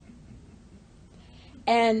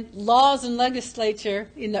And laws and legislature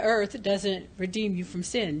in the earth doesn't redeem you from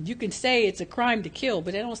sin. You can say it's a crime to kill,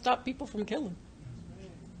 but they don't stop people from killing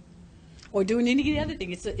or doing any other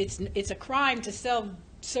thing. It's a crime to sell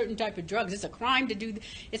certain type of drugs. It's a crime to do.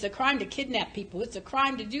 It's a crime to kidnap people. It's a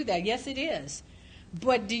crime to do that. Yes, it is.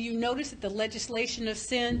 But do you notice that the legislation of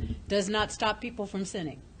sin does not stop people from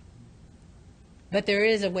sinning? But there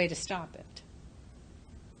is a way to stop it,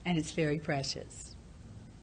 and it's very precious.